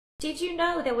Did you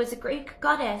know there was a Greek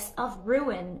goddess of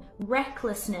ruin,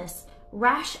 recklessness,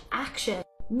 rash action,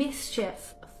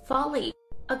 mischief, folly?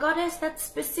 A goddess that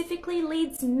specifically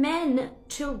leads men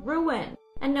to ruin.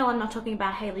 And no, I'm not talking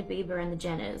about Hailey Bieber and the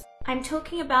Jenners. I'm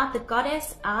talking about the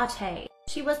goddess Ate.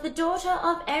 She was the daughter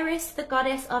of Eris, the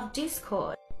goddess of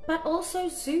discord, but also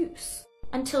Zeus,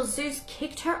 until Zeus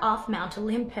kicked her off Mount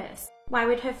Olympus. Why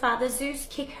would her father Zeus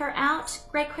kick her out?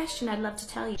 Great question, I'd love to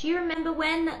tell you. Do you remember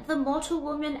when the mortal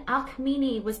woman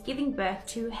Alcmene was giving birth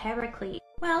to Heracles?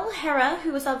 Well, Hera,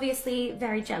 who was obviously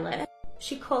very jealous,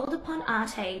 she called upon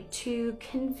Ate to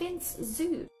convince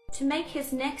Zeus to make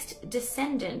his next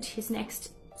descendant, his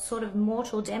next sort of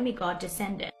mortal demigod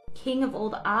descendant, king of all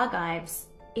the Argives,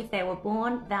 if they were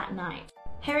born that night.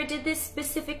 Hera did this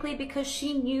specifically because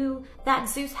she knew that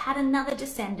Zeus had another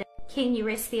descendant, King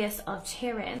Eurystheus of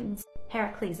Tiryns,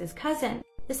 Heracles' cousin,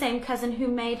 the same cousin who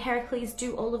made Heracles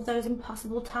do all of those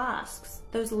impossible tasks,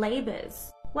 those labors.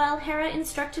 Well, Hera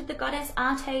instructed the goddess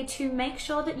Ate to make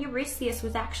sure that Eurystheus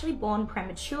was actually born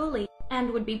prematurely and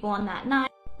would be born that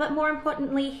night, but more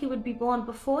importantly, he would be born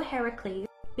before Heracles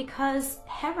because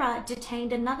Hera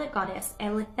detained another goddess,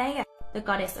 Eileithyia, the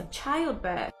goddess of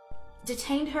childbirth,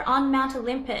 detained her on Mount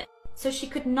Olympus so she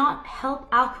could not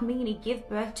help Alcmene give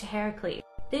birth to Heracles.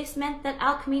 This meant that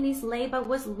Alcmene's labor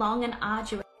was long and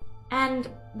arduous, and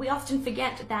we often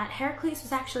forget that Heracles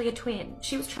was actually a twin.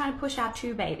 She was trying to push out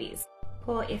two babies.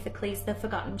 Poor Iphicles, the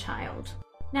forgotten child.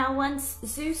 Now, once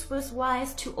Zeus was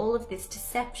wise to all of this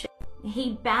deception,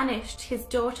 he banished his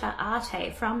daughter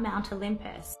Ate from Mount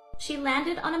Olympus. She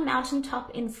landed on a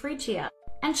mountaintop in Phrygia,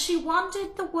 and she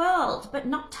wandered the world, but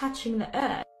not touching the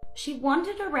earth. She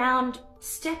wandered around,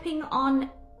 stepping on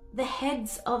the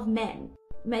heads of men,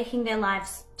 making their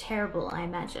lives terrible, I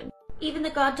imagine. Even the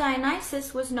god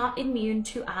Dionysus was not immune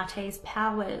to Ate's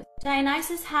powers.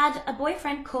 Dionysus had a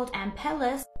boyfriend called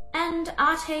Ampelus, and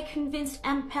Ate convinced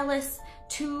Ampelus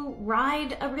to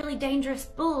ride a really dangerous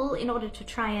bull in order to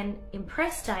try and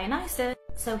impress Dionysus.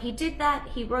 So he did that,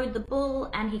 he rode the bull,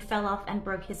 and he fell off and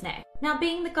broke his neck. Now,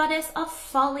 being the goddess of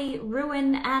folly,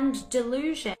 ruin, and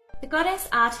delusion, the goddess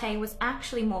Ate was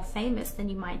actually more famous than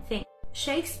you might think.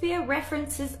 Shakespeare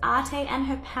references Ate and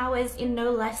her powers in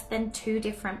no less than 2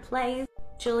 different plays,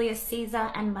 Julius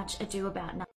Caesar and Much Ado About Nothing.